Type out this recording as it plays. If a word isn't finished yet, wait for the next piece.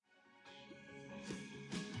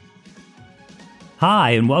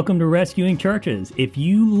Hi, and welcome to Rescuing Churches. If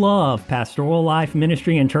you love pastoral life,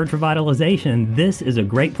 ministry, and church revitalization, this is a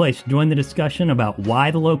great place to join the discussion about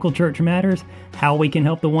why the local church matters, how we can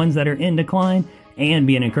help the ones that are in decline, and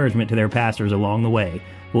be an encouragement to their pastors along the way.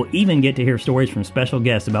 We'll even get to hear stories from special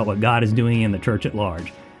guests about what God is doing in the church at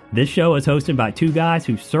large. This show is hosted by two guys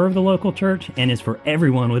who serve the local church and is for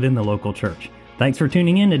everyone within the local church. Thanks for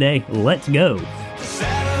tuning in today. Let's go.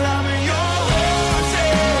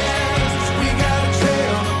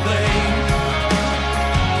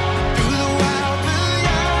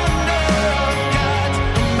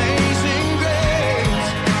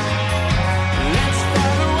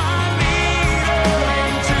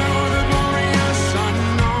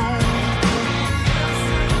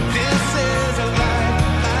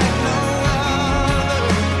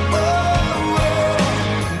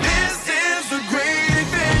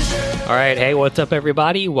 All right, hey, what's up,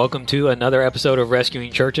 everybody? Welcome to another episode of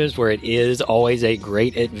Rescuing Churches, where it is always a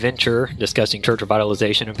great adventure discussing church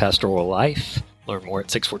revitalization and pastoral life. Learn more at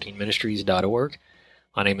 614ministries.org.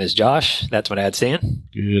 My name is Josh. That's my dad, Stan.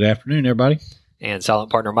 Good afternoon, everybody. And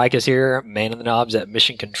silent partner Mike is here, man in the knobs at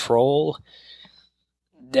Mission Control.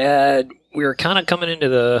 Dad, we're kind of coming into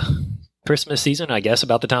the Christmas season, I guess,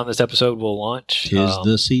 about the time this episode will launch. Tis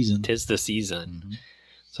the season. Tis the season. Mm-hmm.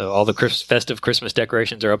 So all the festive Christmas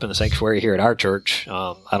decorations are up in the sanctuary here at our church.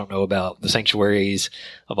 I don't know about the sanctuaries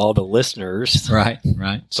of all the listeners. Right.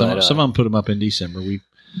 Some of them put them up in December.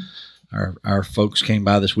 Our folks came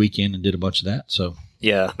by this weekend and did a bunch of that. So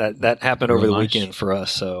yeah, that happened over the weekend for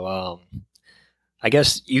us. So I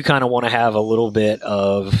guess you kind of want to have a little bit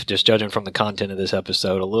of, just judging from the content of this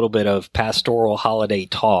episode, a little bit of pastoral holiday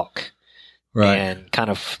talk. Right. And kind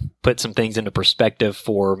of put some things into perspective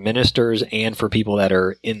for ministers and for people that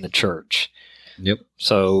are in the church. Yep.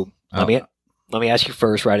 So let me ask you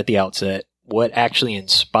first, right at the outset, what actually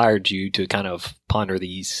inspired you to kind of ponder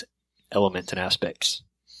these elements and aspects?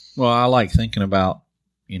 Well, I like thinking about,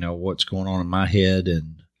 what's going on in my head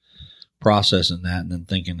and processing that, and then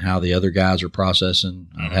thinking how the other guys are processing.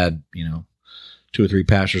 Mm-hmm. I've had, 2 or 3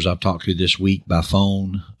 pastors I've talked to this week by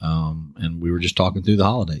phone, and we were just talking through the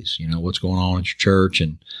holidays, what's going on at your church.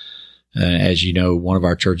 And as you know, one of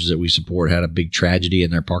our churches that we support had a big tragedy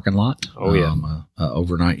in their parking lot. Oh, yeah. A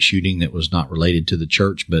overnight shooting that was not related to the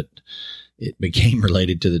church, but it became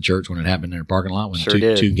related to the church when it happened in their parking lot, when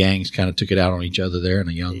two gangs kind of took it out on each other there, and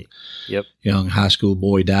a young high school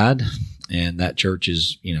boy died. And that church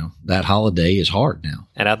is, that holiday is hard now.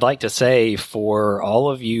 And I'd like to say, for all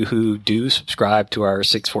of you who do subscribe to our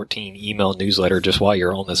 614 email newsletter, just while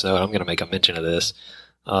you're on this note, I'm going to make a mention of this,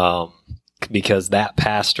 because that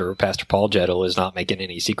pastor Paul Jettle, is not making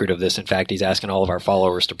any secret of this. In fact, he's asking all of our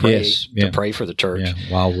followers to pray, to pray for the church. Yeah,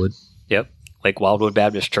 Wildwood. Yep. Lake Wildwood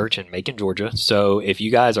Baptist Church in Macon, Georgia. So if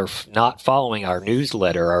you guys are not following our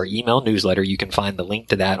newsletter, our email newsletter, you can find the link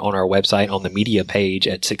to that on our website on the media page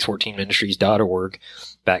at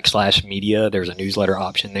 614ministries.org/media. There's a newsletter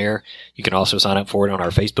option there. You can also sign up for it on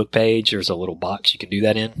our Facebook page. There's a little box you can do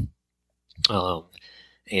that in.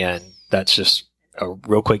 And that's just a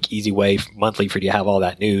real quick, easy way monthly for you to have all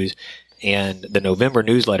that news. And the November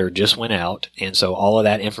newsletter just went out, and so all of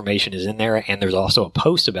that information is in there, and there's also a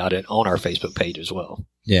post about it on our Facebook page as well.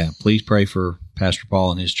 Yeah, please pray for Pastor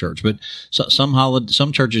Paul and his church. But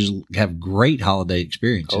some churches have great holiday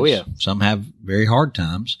experiences. Oh, yeah. Some have very hard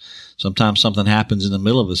times. Sometimes something happens in the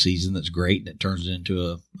middle of a season that's great, and it turns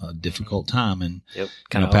into a difficult time. And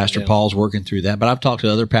Pastor Paul's working through that. But I've talked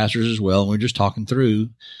to other pastors as well, and we're just talking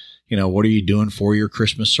through, what are you doing for your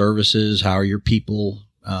Christmas services? How are your people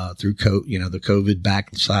through the COVID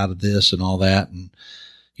backside of this and all that? And,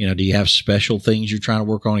 do you have special things you're trying to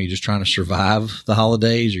work on? Are you just trying to survive the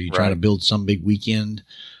holidays? Or are you trying to build some big weekend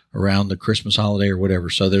around the Christmas holiday or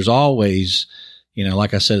whatever? So there's always,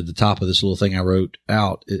 like I said at the top of this little thing I wrote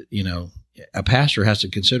out, a pastor has to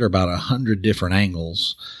consider about 100 different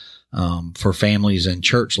angles for families and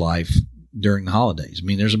church life during the holidays. I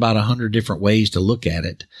mean, there's about 100 different ways to look at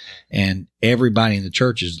it, and everybody in the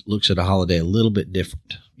churches looks at a holiday a little bit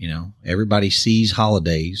different. Everybody sees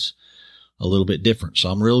holidays a little bit different.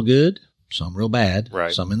 Some real good, some real bad,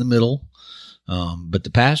 some in the middle. But the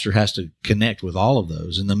pastor has to connect with all of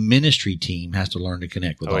those, and the ministry team has to learn to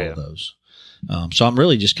connect with all of those. So I'm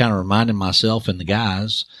really just kind of reminding myself and the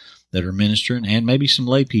guys that are ministering, and maybe some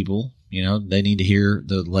lay people, they need to hear,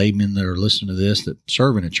 the laymen that are listening to this that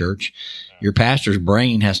serve in a church. Your pastor's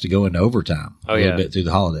brain has to go into overtime a little bit through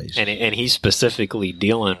the holidays. And he's specifically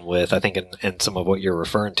dealing with, I think, and some of what you're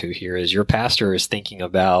referring to here is your pastor is thinking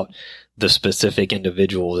about the specific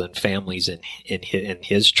individuals and families in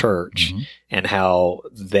his church, and how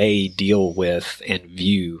they deal with and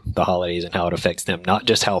view the holidays and how it affects them. Not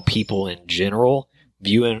just how people in general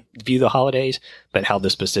view the holidays, but how the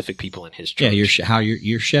specific people in his church. Yeah, how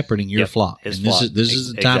you're shepherding your flock. And this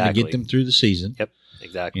is the time to get them through the season. Yep,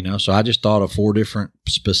 exactly. So I just thought of 4 different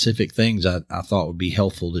specific things I thought would be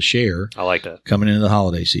helpful to share. I like that. Coming into the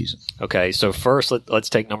holiday season. Okay, so first let's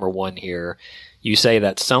take number 1 here. You say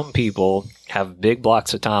that some people have big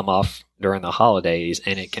blocks of time off during the holidays,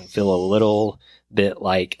 and it can feel a little bit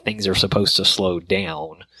like things are supposed to slow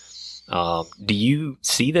down. Do you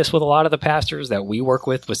see this with a lot of the pastors that we work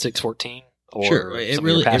with 614? Or sure. It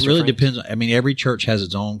really depends. I mean, every church has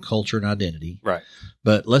its own culture and identity. Right.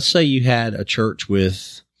 But let's say you had a church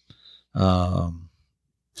with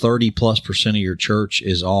 30+% of your church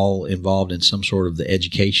is all involved in some sort of the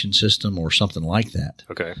education system or something like that.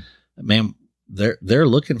 Okay. Man, they're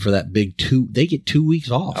looking for that big 2. They get 2 weeks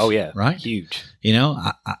off. Oh yeah, right. Huge.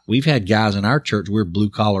 We've had guys in our church. We're blue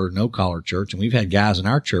collar, no collar church, and we've had guys in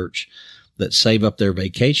our church that save up their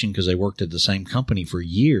vacation because they worked at the same company for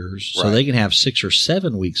years, so they can have 6 or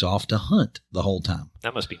 7 weeks off to hunt the whole time.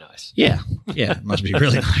 That must be nice. Yeah, it must be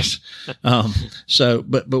really nice.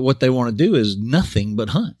 But what they want to do is nothing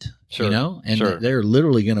but hunt. Sure. They're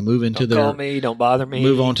literally going to move into call me, don't bother me.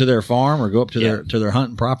 Move on to their farm or go up to their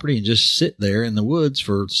hunting property and just sit there in the woods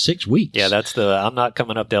for 6 weeks. Yeah, I'm not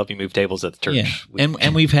coming up to help you move tables at the church. Yeah.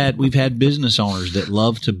 And we've had business owners that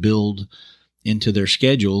love to build into their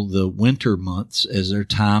schedule the winter months as their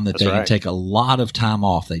time that they can take a lot of time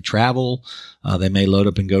off. They travel. They may load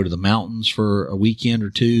up and go to the mountains for a weekend or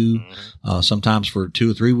 2. Sometimes for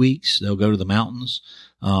 2 or 3 weeks, they'll go to the mountains.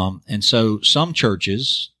 And so some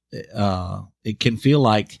churches, it can feel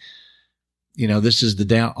like, this is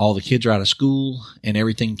all the kids are out of school and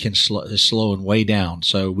everything is slowing way down.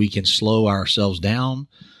 So we can slow ourselves down,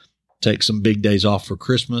 take some big days off for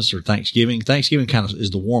Christmas or Thanksgiving. Thanksgiving kind of is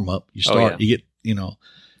the warm up. You you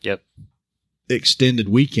get, extended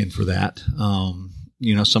weekend for that.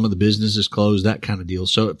 Some of the businesses closed, that kind of deal.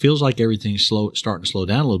 So it feels like everything's starting to slow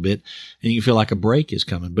down a little bit, and you feel like a break is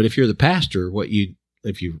coming. But if you're the pastor,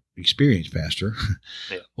 if you experience pastor,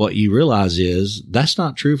 what you realize is that's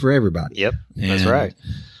not true for everybody. Yep. That's right.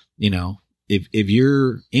 If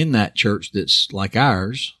you're in that church that's like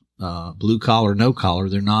ours, blue collar, no collar,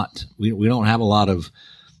 they're not, we don't have a lot of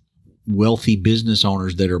wealthy business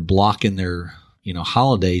owners that are blocking their,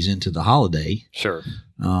 holidays into the holiday. Sure.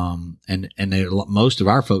 And most of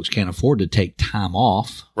our folks can't afford to take time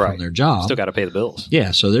off from their job. Still got to pay the bills.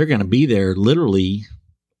 Yeah. So they're going to be there literally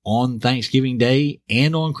on Thanksgiving Day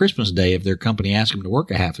and on Christmas Day if their company asks them to work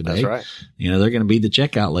a half a day. That's right. They're going to be the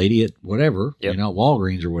checkout lady at whatever, at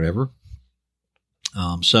Walgreens or whatever.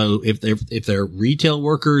 So if they're retail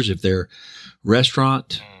workers, if they're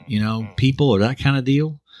restaurant, people or that kind of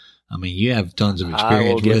deal, I mean, you have tons of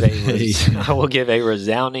experience I will give a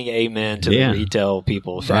resounding amen to the retail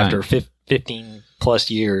people after 15 plus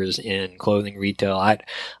years in clothing retail.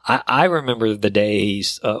 I remember the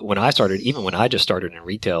days when I just started in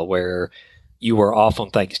retail where you were off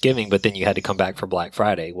on Thanksgiving, but then you had to come back for Black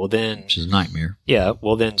Friday. Well, then, which is a nightmare. Yeah.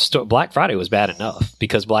 Well, then Black Friday was bad enough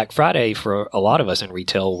because Black Friday for a lot of us in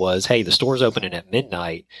retail was, hey, the store's opening at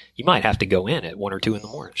midnight. You might have to go in at 1 or 2 in the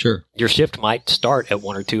morning. Sure. Your shift might start at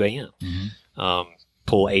 1 or 2 a.m. Mm-hmm.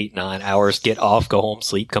 Pull 8-9 hours, get off, go home,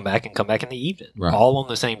 sleep, come back in the evening. Right. All on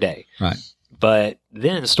the same day. Right. But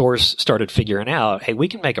then stores started figuring out, hey, we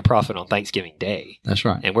can make a profit on Thanksgiving Day. That's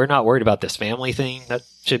right. And we're not worried about this family thing that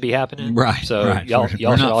should be happening. Right. So y'all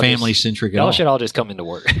we're not family centric at all. Y'all should all just come into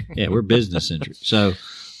work. Yeah, we're business centric. So,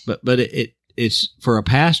 but it's for a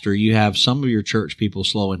pastor, you have some of your church people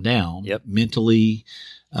slowing down mentally,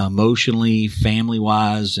 emotionally, family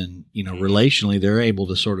wise, and relationally, they're able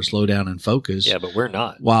to sort of slow down and focus. Yeah, but we're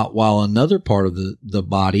not. While another part of the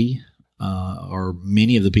body, or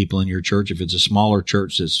many of the people in your church, if it's a smaller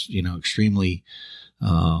church that's extremely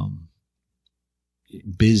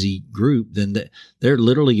busy group, then they're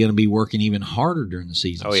literally going to be working even harder during the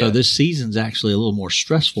season. Oh, yeah. So this season's actually a little more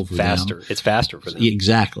stressful for them. It's faster for them.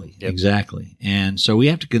 Exactly. Yep. Exactly. And so we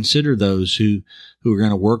have to consider those who are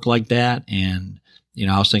going to work like that. And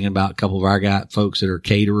I was thinking about a couple of our folks that are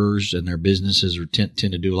caterers and their businesses tend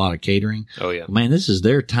to do a lot of catering. Oh yeah, man, this is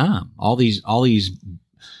their time. All these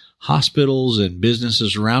hospitals and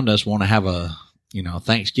businesses around us want to have a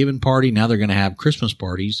Thanksgiving party. Now they're going to have Christmas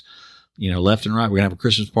parties, left and right. We're going to have a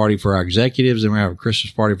Christmas party for our executives, and we're going to have a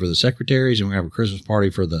Christmas party for the secretaries, and we're going to have a Christmas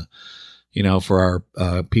party for the, for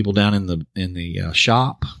our people down in the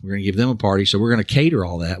shop. We're going to give them a party. So we're going to cater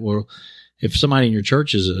all that. Well, if somebody in your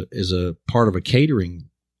church is a part of a catering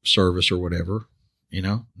service or whatever,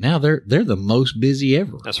 now they're the most busy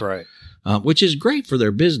ever. That's right. Which is great for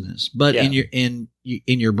their business. But in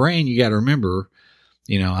your brain, you got to remember,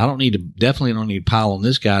 definitely don't need to pile on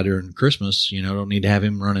this guy during Christmas. Don't need to have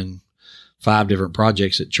him running 5 different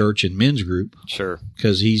projects at church and men's group. Sure.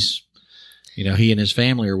 Because he's, he and his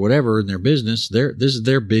family or whatever in their business, this is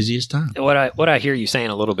their busiest time. What I hear you saying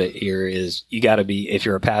a little bit here is you got to be, if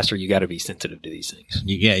you're a pastor, you got to be sensitive to these things.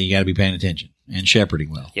 You got to be paying attention and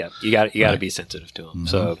shepherding well. Yeah. You got to be sensitive to them. Mm-hmm.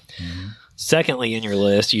 So, secondly, in your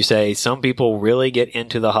list, you say some people really get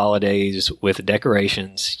into the holidays with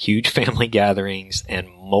decorations, huge family gatherings, and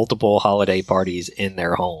multiple holiday parties in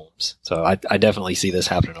their homes. So I definitely see this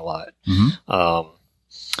happening a lot. Mm-hmm.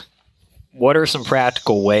 What are some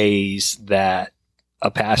practical ways that a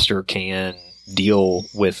pastor can deal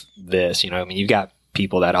with this? You've got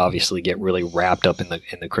people that obviously get really wrapped up in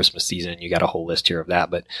the Christmas season. You got a whole list here of that,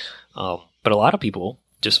 but a lot of people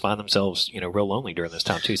just find themselves, real lonely during this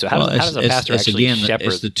time too. So how does a pastor actually shepherd?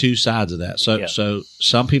 It's the two sides of that. So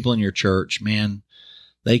some people in your church, man,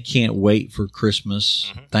 they can't wait for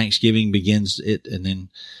Christmas. Mm-hmm. Thanksgiving begins it, and then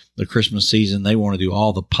the Christmas season, they want to do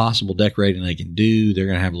all the possible decorating they can do. They're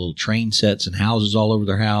going to have little train sets and houses all over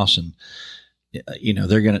their house, and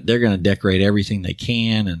they're going to decorate everything they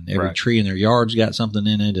can, and every tree in their yard's got something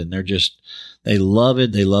in it, and they love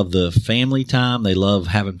it. They love the family time. They love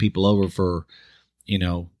having people over for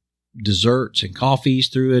desserts and coffees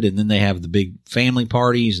through it. And then they have the big family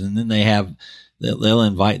parties, and then they'll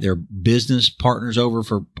invite their business partners over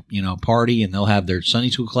for, a party, and they'll have their Sunday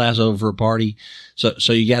school class over for a party.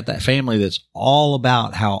 So you got that family that's all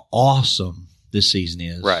about how awesome this season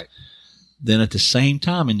is. Right. Then at the same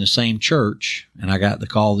time in the same church, and I got the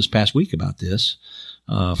call this past week about this,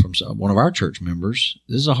 from one of our church members.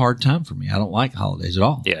 This is a hard time for me. I don't like holidays at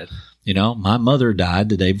all. Yeah. My mother died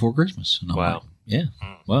the day before Christmas. And I'm like, yeah.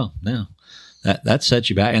 Well, no, that sets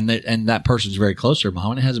you back. And that person's very close to her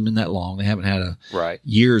mom. And it hasn't been that long. They haven't had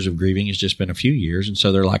years of grieving. It's just been a few years. And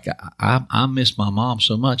so they're like, I miss my mom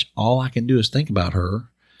so much. All I can do is think about her.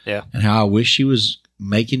 Yeah. And how I wish she was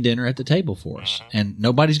making dinner at the table for us. Mm-hmm. And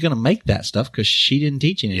nobody's going to make that stuff because she didn't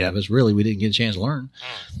teach any of us. Really, we didn't get a chance to learn.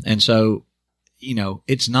 And so,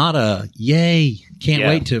 it's not a yay, can't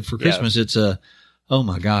wait for Christmas. It's a, oh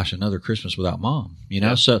my gosh, another Christmas without mom,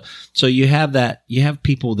 So you have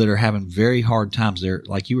people that are having very hard times. They're,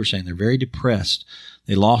 like you were saying, they're very depressed.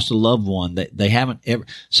 They lost a loved one. They haven't ever,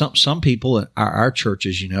 some people at our church,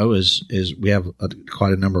 as is we have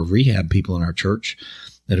quite a number of rehab people in our church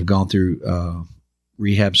that have gone through,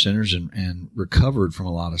 rehab centers and recovered from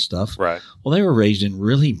a lot of stuff. Right. Well, they were raised in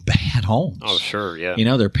really bad homes. Oh, sure.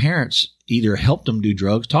 Yeah. Their parents either helped them do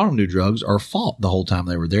drugs, taught them to do drugs, or fought the whole time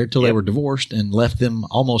they were there till they were divorced and left them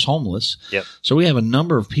almost homeless. Yep. So we have a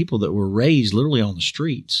number of people that were raised literally on the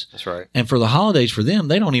streets. That's right. And for the holidays for them,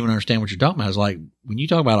 they don't even understand what you're talking about. It's like when you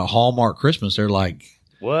talk about a Hallmark Christmas, they're like,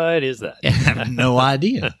 what is that? I have no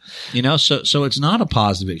idea. So it's not a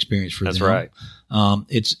positive experience for them. That's right.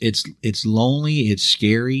 It's lonely. It's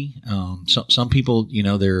scary. Some people,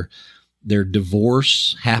 their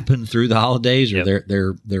divorce happened through the holidays, or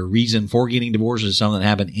their reason for getting divorced is something that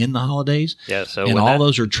happened in the holidays. Yeah. So and all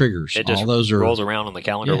those are triggers. It just rolls around on the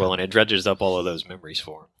calendar well, and it dredges up all of those memories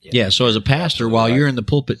for them. Yeah. So as a pastor, while you're in the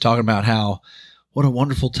pulpit talking about what a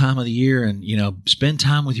wonderful time of the year, and spend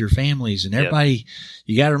time with your families and everybody,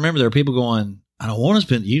 you got to remember there are people going, I don't want to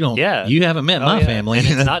spend. You don't. Yeah. You haven't met my family. And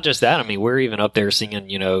it's not just that. I mean, we're even up there singing,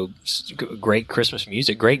 great Christmas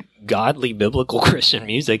music, great godly biblical Christian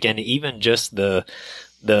music, and even just the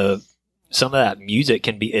some of that music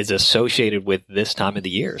is associated with this time of the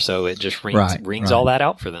year. So it just rings all that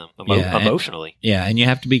out for them emotionally. And you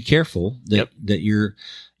have to be careful that you're.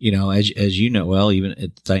 As you know, well, even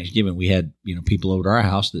at Thanksgiving, we had, people over to our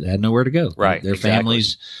house that had nowhere to go. Right. Their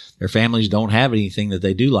families don't have anything that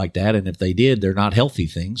they do like that. And if they did, they're not healthy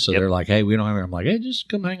things. So they're like, hey, we don't have, I'm like, hey, just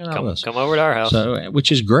come hang out with us. Come over to our house. So,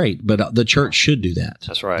 which is great. But the church should do that.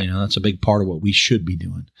 That's right. That's a big part of what we should be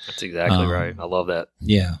doing. That's exactly right. I love that.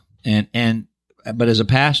 Yeah. But as a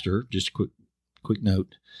pastor, just a quick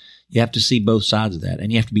note, you have to see both sides of that,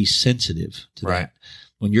 and you have to be sensitive to that.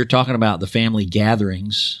 When you're talking about the family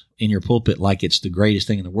gatherings in your pulpit like it's the greatest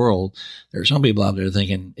thing in the world, there are some people out there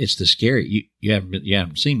thinking it's the scary. You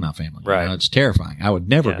haven't seen my family. Right. It's terrifying. I would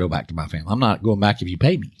never go back to my family. I'm not going back if you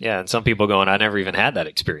pay me. Yeah, and some people going, I never even had that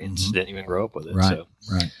experience. Mm-hmm. Didn't even grow up with it. Right. So.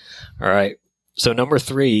 Right. All right. So number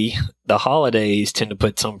 3, the holidays tend to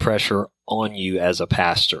put some pressure on you as a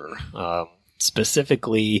pastor.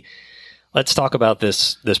 Specifically, let's talk about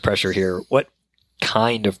this pressure here. What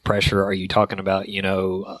kind of pressure are you talking about?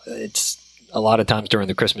 It's a lot of times during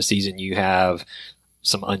the Christmas season, you have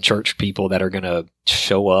some unchurched people that are going to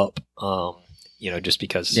show up, just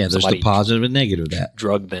because there's the positive and negative of that.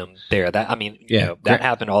 Drug them there. That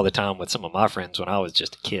happened all the time with some of my friends when I was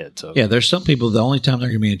just a kid. So there's some people, the only time they're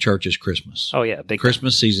going to be in church is Christmas. Oh yeah. Big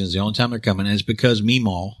Christmas season is the only time they're coming, and it's because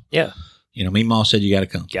Meemaw. Yeah. Meemaw said you got to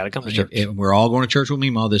come. Got to come to church. And we're all going to church with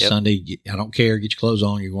Meemaw this Sunday. I don't care. Get your clothes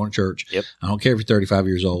on. You're going to church. Yep. I don't care if you're 35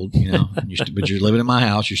 years old, but you're living in my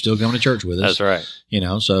house. You're still going to church with us. That's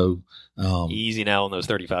right. So easy now on those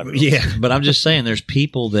 35-year-olds. Yeah, but I'm just saying there's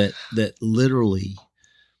people that literally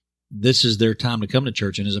this is their time to come to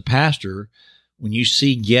church. And as a pastor, when you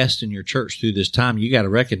see guests in your church through this time, you got to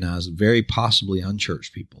recognize very possibly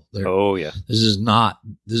unchurched people. This is not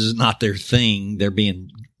their thing. They're being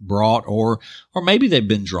brought, or maybe they've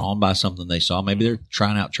been drawn by something they saw. Maybe they're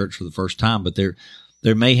trying out church for the first time, but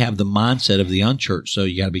they may have the mindset of the unchurched. So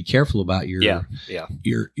you got to be careful about your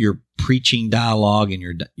preaching dialogue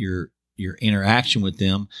and your interaction with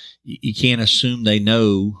them. You can't assume they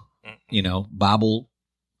know, Bible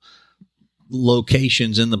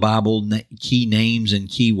locations in the Bible, key names and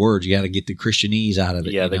key words. You got to get the Christianese out of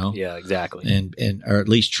it. Yeah, exactly. And or at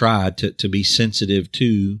least try to be sensitive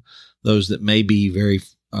to those that may be very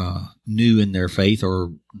new in their faith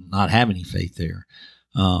or not have any faith there.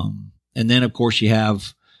 And then of course you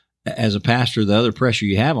have, as a pastor, the other pressure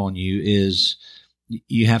you have on you is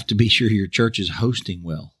you have to be sure your church is hosting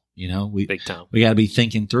well. Big time. We got to be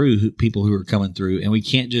thinking through people who are coming through, and we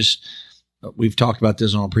can't just. We've talked about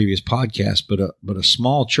this on a previous podcast, but a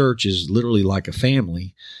small church is literally like a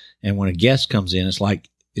family, and when a guest comes in, it's like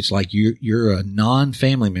you're a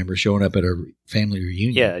non-family member showing up at a family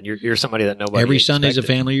reunion. Yeah, you're somebody that nobody every expected. Sunday's a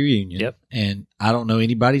family reunion. Yep. And I don't know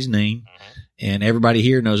anybody's name, and everybody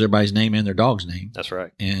here knows everybody's name and their dog's name. That's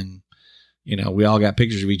right. And we all got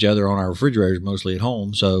pictures of each other on our refrigerators, mostly at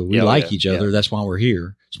home, so we like each other. Yeah. That's why we're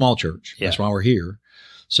here. Small church. Yeah. That's why we're here.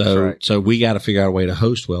 So we got to figure out a way to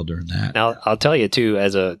host well during that. Now, I'll tell you too,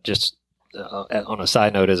 as a on a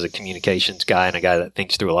side note, as a communications guy and a guy that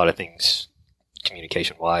thinks through a lot of things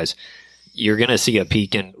communication wise, you're going to see a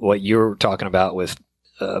peak in what you're talking about with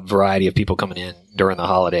a variety of people coming in during the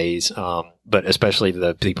holidays, but especially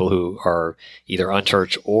the people who are either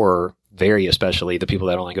unchurched or very especially the people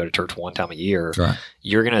that only go to church one time a year. Right.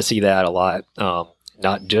 You're going to see that a lot,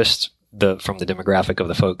 not just from the demographic of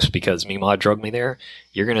the folks because Meemaw drugged me there.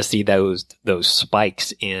 You're going to see those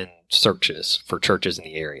spikes in searches for churches in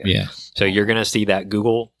the area. Yeah. So you're going to see that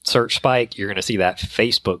Google search spike. You're going to see that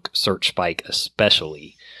Facebook search spike,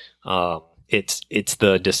 especially. It's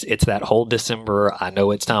that whole December. I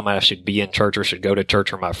know it's time I should be in church or should go to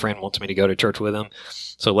church, or my friend wants me to go to church with him.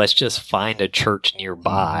 So let's just find a church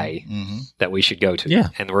nearby that we should go to. Yeah.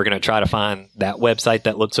 And we're going to try to find that website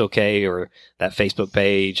that looks okay, or that Facebook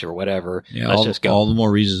page or whatever. Yeah, let's just go. All the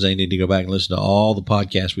more reasons they need to go back and listen to all the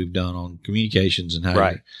podcasts we've done on communications and how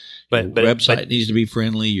your website needs to be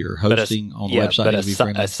friendly. Your hosting on the website needs to be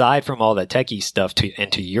friendly. Aside from all the techie stuff,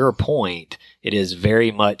 and to your point, it is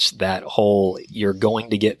very much that whole, you're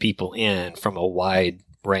going to get people in from a wide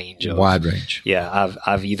range. Yeah.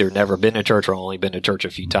 I've either never been to church or only been to church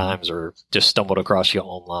a few times, or just stumbled across you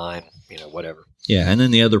online, whatever. Yeah. And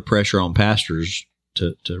then the other pressure on pastors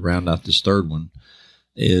to round out this third one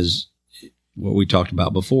is what we talked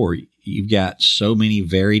about before. You've got so many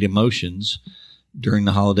varied emotions during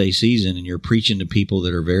the holiday season, and you're preaching to people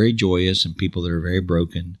that are very joyous and people that are very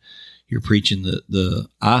broken. You're preaching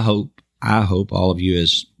I hope all of you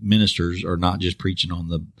as ministers are not just preaching on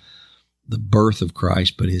the birth of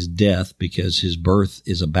Christ, but his death, because his birth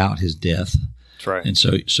is about his death. That's right. And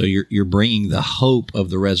so you're bringing the hope of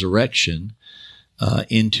the resurrection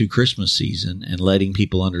into Christmas season and letting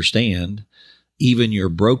people understand even your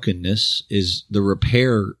brokenness is the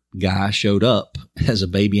repair guy showed up as a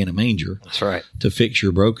baby in a manger. That's right. To fix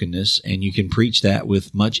your brokenness. And you can preach that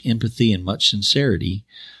with much empathy and much sincerity.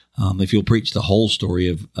 If you'll preach the whole story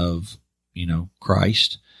of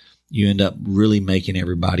Christ, you end up really making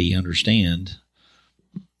everybody understand,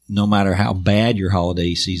 no matter how bad your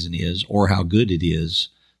holiday season is or how good it is,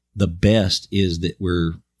 the best is that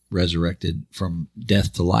we're resurrected from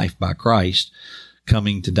death to life by Christ,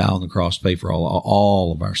 coming to die on the cross to pay for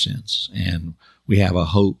all of our sins. And we have a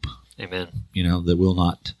hope, amen, that will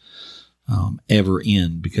not ever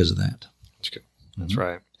end because of that. That's good. That's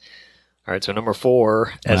right. All right, so number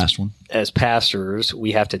 4, last one. As pastors,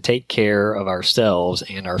 we have to take care of ourselves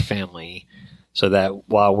and our family so that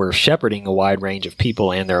while we're shepherding a wide range of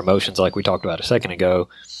people and their emotions, like we talked about a second ago,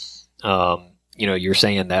 you're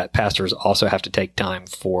saying that pastors also have to take time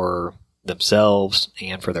for themselves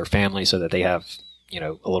and for their family so that they have,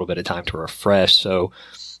 a little bit of time to refresh. So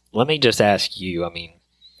let me just ask you,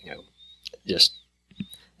 just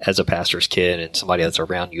as a pastor's kid and somebody that's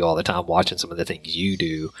around you all the time watching some of the things you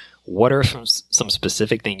do, what are some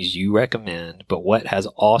specific things you recommend, but what has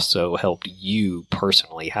also helped you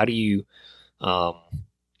personally? How do you,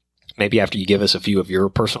 maybe after you give us a few of your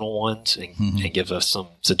personal ones and give us some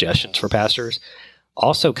suggestions for pastors,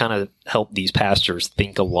 also kind of help these pastors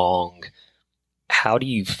think along, how do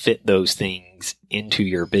you fit those things into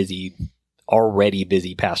your already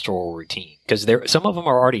busy pastoral routine? Because some of them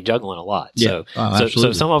are already juggling a lot. Yeah.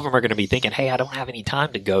 So some of them are going to be thinking, hey, I don't have any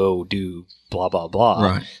time to go do blah, blah, blah.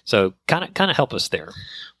 Right. So kind of help us there.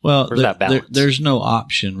 Well, there's no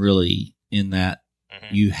option really in that.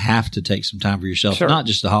 You have to take some time for yourself, not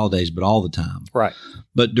just the holidays, but all the time. Right.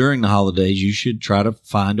 But during the holidays, you should try to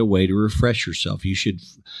find a way to refresh yourself. You should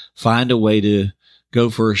find a way to go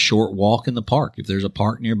for a short walk in the park. If there's a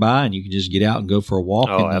park nearby and you can just get out and go for a walk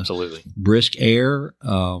in absolutely. Brisk air,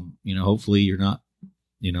 hopefully you're not,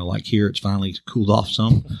 like here, it's finally cooled off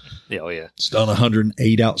some. Oh, yeah. It's done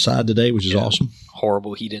 108 outside today, which is awesome.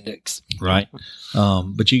 Horrible heat index. Right.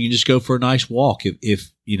 But you can just go for a nice walk.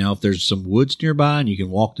 If there's some woods nearby and you can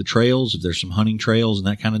walk the trails, if there's some hunting trails and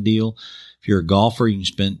that kind of deal. If you're a golfer, you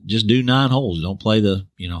can just do 9 holes. Don't play the,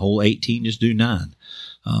 hole 18, just do 9.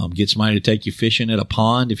 Get somebody to take you fishing at a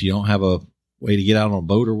pond if you don't have a way to get out on a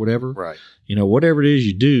boat or whatever. Right. Whatever it is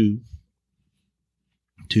you do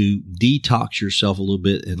to detox yourself a little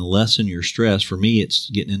bit and lessen your stress. For me, it's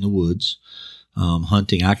getting in the woods,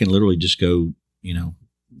 hunting. I can literally just go,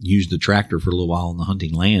 use the tractor for a little while on the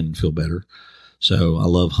hunting land and feel better. So I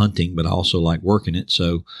love hunting, but I also like working it.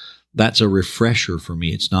 So that's a refresher for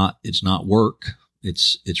me. It's not work.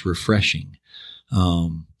 It's refreshing.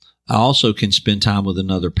 I also can spend time with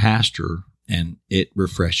another pastor and it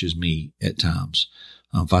refreshes me at times.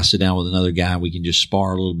 If I sit down with another guy, we can just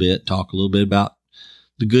spar a little bit, talk a little bit about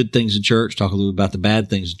the good things in church, talk a little bit about the bad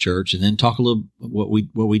things in church, and then talk a little what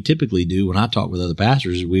we typically do when I talk with other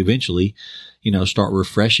pastors is we eventually, start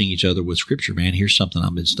refreshing each other with scripture. Man, here's something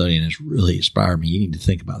I've been studying that's really inspired me. You need to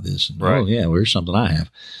think about this. And, right. Oh yeah, well, here's something I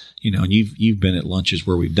have. And you've been at lunches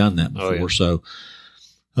where we've done that before. Oh, yeah. So,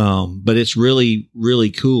 but it's really,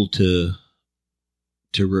 really cool to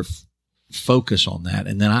focus on that.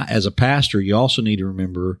 And then as a pastor, you also need to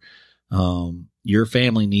remember, your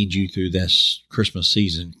family needs you through this Christmas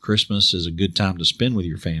season. Christmas is a good time to spend with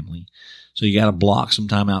your family. So you got to block some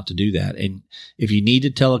time out to do that. And if you need to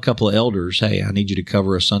tell a couple of elders, hey, I need you to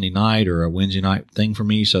cover a Sunday night or a Wednesday night thing for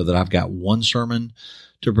me so that I've got one sermon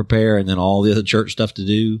to prepare and then all the other church stuff to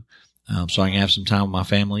do, so I can have some time with my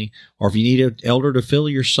family. Or if you need an elder to fill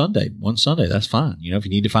your one Sunday, that's fine. If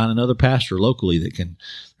you need to find another pastor locally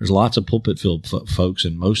there's lots of pulpit filled folks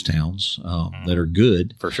in most towns that are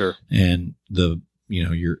good. For sure. And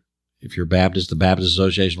if you're Baptist, the Baptist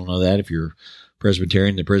Association will know that. If you're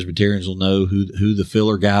Presbyterian, the Presbyterians will know who the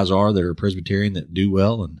filler guys are that are Presbyterian that do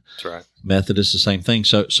well. And that's right. Methodist, the same thing.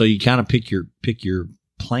 So you kind of pick your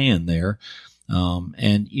plan there.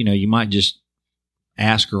 And you might just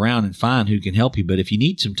ask around and find who can help you. But if you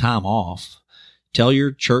need some time off, tell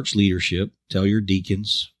your church leadership, tell your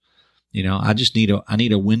deacons, I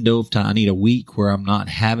need a window of time. I need a week where I'm not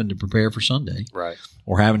having to prepare for Sunday. Right.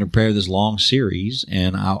 Or having to prepare this long series,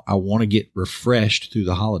 and I want to get refreshed through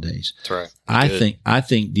the holidays. That's right. I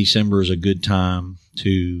think December is a good time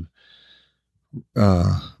to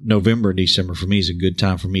November and December for me is a good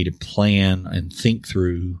time for me to plan and think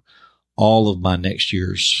through all of my next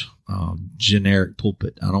year's generic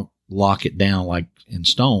pulpit. I don't lock it down like in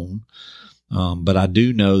stone, but I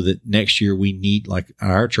do know that next year we need, like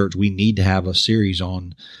our church, we need to have a series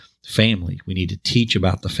on family. We need to teach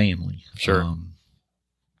about the family. Sure.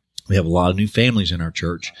 We have a lot of new families in our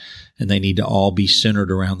church, and they need to all be centered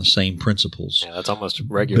around the same principles. Yeah, that's almost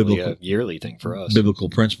regularly a yearly thing for us. Biblical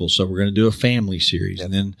principles. So we're going to do a family series. Yep.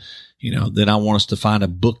 And then, then I want us to find a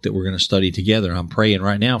book that we're going to study together. I'm praying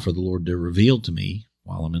right now for the Lord to reveal to me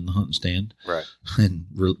while I'm in the hunting stand, right, and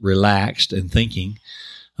relaxed and thinking,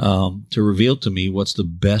 to reveal to me what's the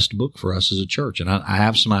best book for us as a church. And I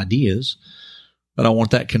have some ideas, but I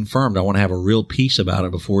want that confirmed. I want to have a real peace about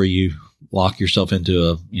it before you lock yourself into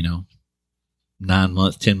a,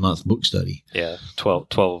 9-month, 10-month book study. Yeah.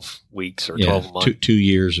 12 weeks or 12 months. 2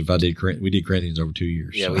 years. We did Corinthians over 2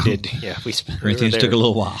 years. Yeah, so. We did. Yeah. Corinthians took a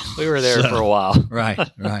little while. We were there for a while. Right.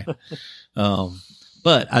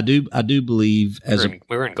 But I do believe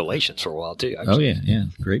we were in Galatians for a while too. Actually. Oh yeah.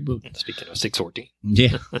 Great book. Speaking of 6:14.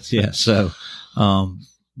 Yeah. So,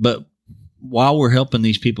 but while we're helping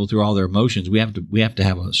these people through all their emotions, we have to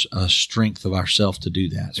have a strength of ourselves to do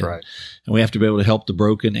that. That's right. And we have to be able to help the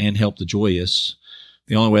broken and help the joyous.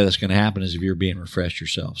 The only way that's going to happen is if you're being refreshed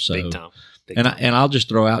yourself. So, big time. And I'll just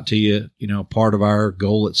throw out to you, part of our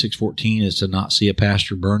goal at 614 is to not see a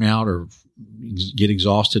pastor burn out or get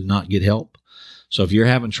exhausted, not get help. So if you're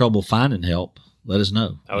having trouble finding help, let us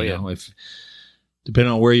know. If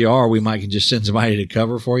depending on where you are, we might can just send somebody to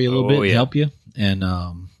cover for you a little bit and help you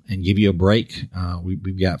and give you a break.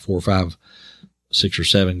 We've got 4 or 5, 6 or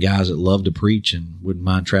 7 guys that love to preach and wouldn't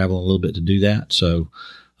mind traveling a little bit to do that. So,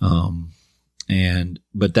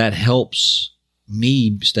 but that helps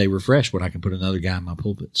me stay refreshed when I can put another guy in my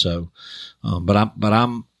pulpit. So, but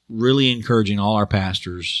I'm really encouraging all our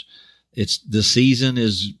pastors. The season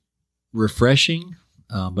is refreshing,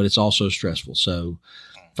 but it's also stressful. So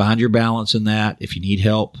find your balance in that. If you need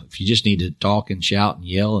help, if you just need to talk and shout and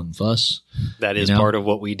yell and fuss, that is part of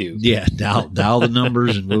what we do. Yeah. Dial the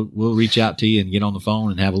numbers and we'll reach out to you and get on the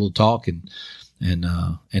phone and have a little talk and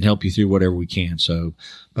help you through whatever we can. So,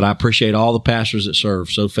 but I appreciate all the pastors that serve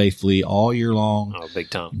so faithfully all year long. Oh, big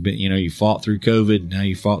time. But, you fought through COVID. Now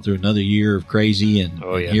you fought through another year of crazy. And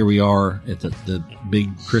here we are at the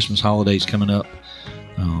big Christmas holidays coming up.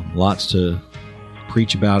 Lots to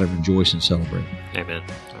preach about and rejoice and celebrate. Amen.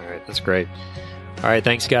 All right. That's great. All right.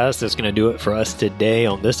 Thanks, guys. That's going to do it for us today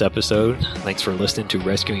on this episode. Thanks for listening to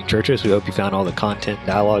Rescuing Churches. We hope you found all the content,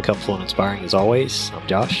 dialogue helpful and inspiring as always. I'm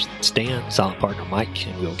Josh, Stan, silent partner Mike,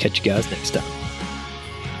 and we'll catch you guys next time.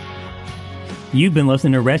 You've been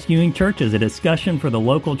listening to Rescuing Churches, a discussion for the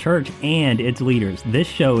local church and its leaders. This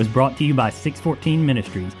show is brought to you by 614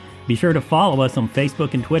 Ministries. Be sure to follow us on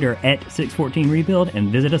Facebook and Twitter at 614 Rebuild and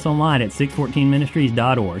visit us online at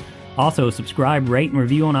 614ministries.org. Also, subscribe, rate, and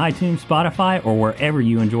review on iTunes, Spotify, or wherever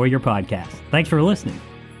you enjoy your podcasts. Thanks for listening.